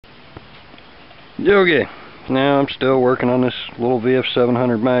Okay, now I'm still working on this little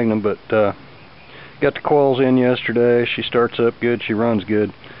VF700 Magna, but got the coils in yesterday. She starts up good, she runs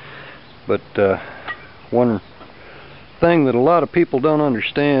good. But one thing that a lot of people don't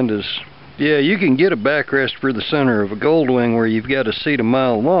understand is, yeah, you can get a backrest for the center of a Goldwing where you've got a seat a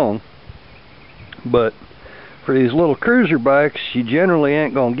mile long, but for these little cruiser bikes, you generally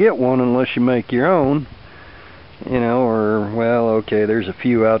ain't gonna get one unless you make your own. You know, or, well, okay, there's a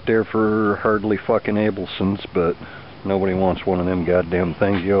few out there for hardly fucking Abelsons, but nobody wants one of them goddamn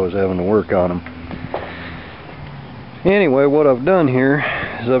things. You're always having to work on them. Anyway, what I've done here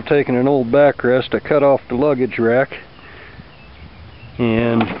is I've taken an old backrest, I cut off the luggage rack,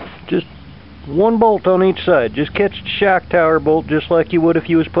 and just one bolt on each side. Just catch the shock tower bolt just like you would if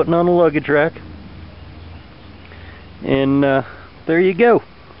you was putting on a luggage rack. And there you go.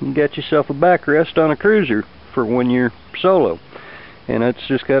 You got yourself a backrest on a cruiser for when you're solo. And it's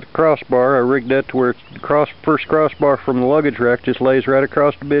just got a crossbar. I rigged that to where the first crossbar from the luggage rack just lays right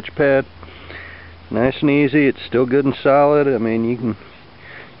across the bitch pad. Nice and easy. It's still good and solid. I mean, you can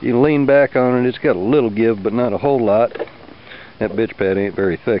lean back on it. It's got a little give, but not a whole lot. That bitch pad ain't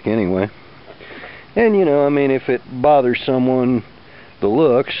very thick anyway. And you know, I mean, if it bothers someone, the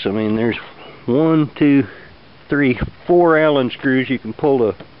looks, I mean, there's 1, 2, 3, 4 Allen screws. You can pull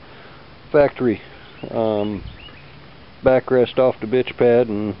the factory backrest off the bitch pad,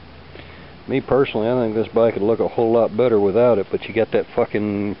 and me personally, I think this bike would look a whole lot better without it, but you got that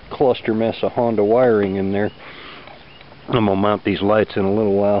fucking cluster mess of Honda wiring in there. I'm gonna mount these lights in a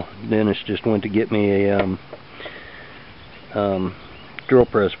little while. Dennis just went to get me a drill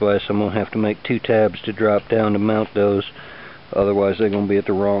press vise. I'm gonna have to make 2 tabs to drop down to mount those, otherwise they're gonna be at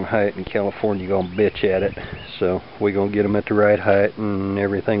the wrong height, and California gonna bitch at it. So we're gonna get them at the right height and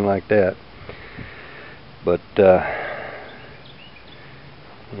everything like that. But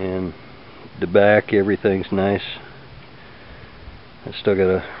and the back, everything's nice. I still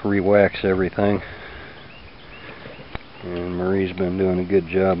gotta re-wax everything, and Marie's been doing a good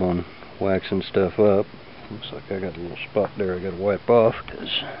job on waxing stuff up. Looks like I got a little spot there I gotta wipe off, because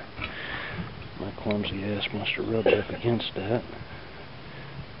my clumsy ass must have rubbed up against that.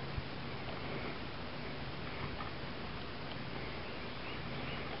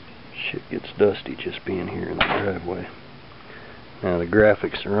 Shit gets dusty just being here in the driveway. Now the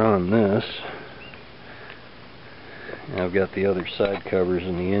graphics are on this. I've got the other side covers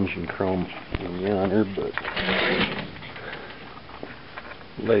and the engine chrome in yonder, but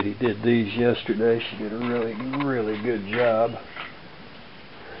the lady did these yesterday. She did a really good job.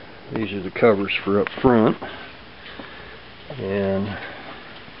 These are the covers for up front, and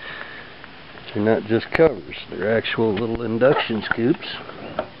they're not just covers, they're actual little induction scoops.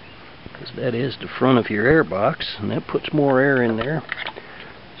 That is the front of your air box, and that puts more air in there.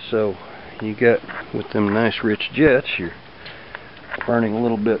 So you got, with them nice rich jets, you're burning a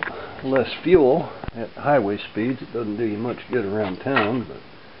little bit less fuel at highway speeds. It doesn't do you much good around town, but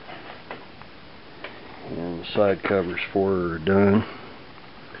and the side covers for her are done.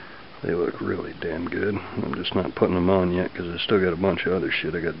 They look really damn good. I'm just not putting them on yet because I still got a bunch of other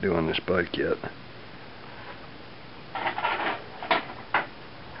shit I got to do on this bike yet.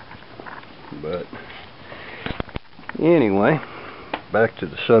 But anyway, back to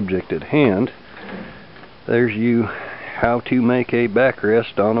the subject at hand. There's you how to make a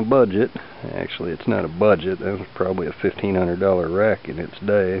backrest on a budget. Actually, it's not a budget. That was probably a $1,500 rack in its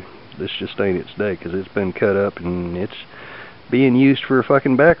day. This just ain't its day, because it's been cut up and it's being used for a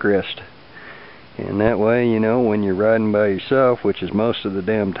fucking backrest. And that way, you know, when you're riding by yourself, which is most of the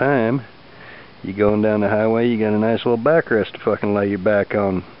damn time, you going down the highway, you got a nice little backrest to fucking lay your back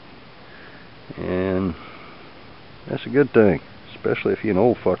on. And that's a good thing, especially if you're an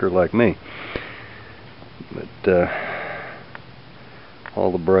old fucker like me. But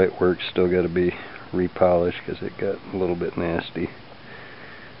all the bright work's still got to be repolished because it got a little bit nasty.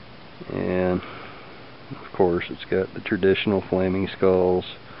 And of course it's got the traditional flaming skulls.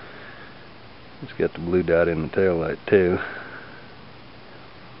 It's got the blue dot in the taillight too.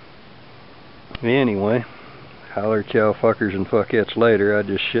 Anyway, holler chow fuckers and fuckettes later. I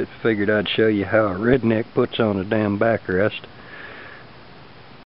just figured I'd show you how a redneck puts on a damn backrest.